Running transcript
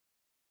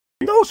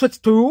No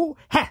Switch 2?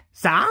 Heh,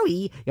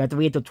 sorry, you have to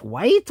wait till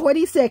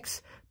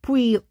 2026.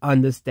 Please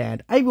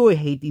understand. I really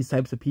hate these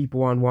types of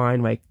people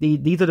online. Like,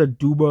 these are the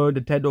Doomer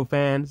Nintendo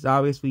fans,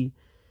 obviously.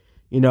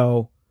 You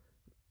know,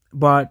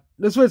 but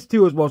the Switch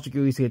 2 is most likely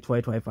releasing in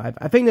 2025.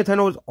 I think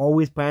Nintendo has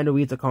always planned to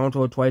release a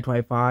console in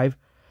 2025.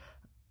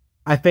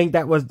 I think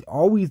that was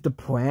always the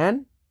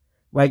plan.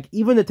 Like,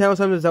 even Nintendo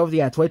themselves,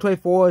 yeah,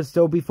 2024 will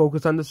still be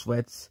focused on the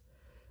Switch.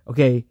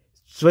 Okay,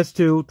 Switch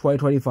 2,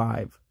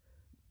 2025.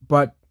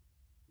 But,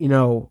 you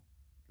know,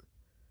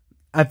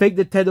 I think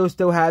Nintendo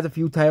still has a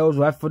few titles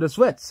left for the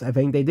Switch. I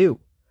think they do.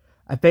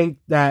 I think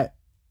that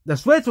the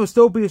Switch will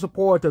still be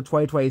supported till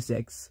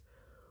 2026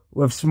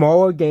 with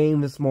smaller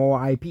games and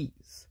smaller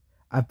IPs.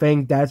 I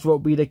think that's what will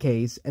be the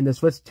case. And the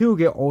Switch 2 will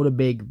get all the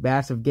big,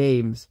 massive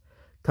games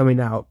coming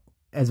out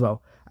as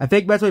well. I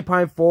think Metroid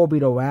Prime 4 will be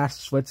the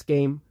last Switch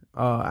game.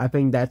 I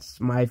think that's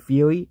my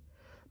theory.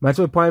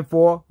 Metroid Prime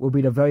 4 will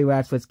be the very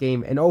last Switch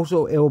game. And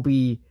also, it will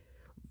be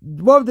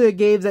one of the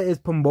games that is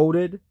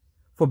promoted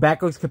for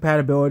backwards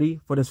compatibility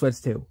for the Switch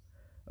 2.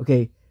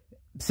 Okay,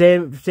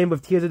 same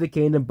with Tears of the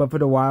Kingdom, Breath of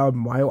the Wild,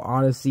 Mario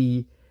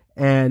Odyssey,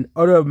 and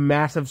other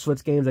massive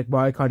Switch games like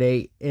Mario Kart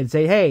 8, and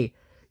say, hey,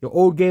 your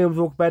old games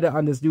look better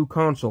on this new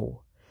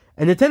console.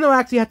 And Nintendo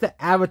actually has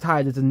to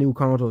advertise it's a new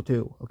console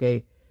too,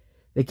 okay?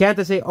 They can't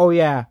just say, oh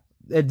yeah,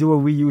 and do a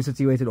reuse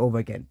situation over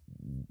again.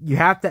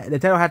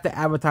 Nintendo has to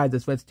advertise the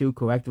Switch 2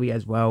 correctly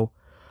as well.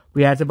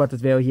 That's about this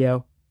video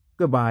here.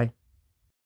 Goodbye.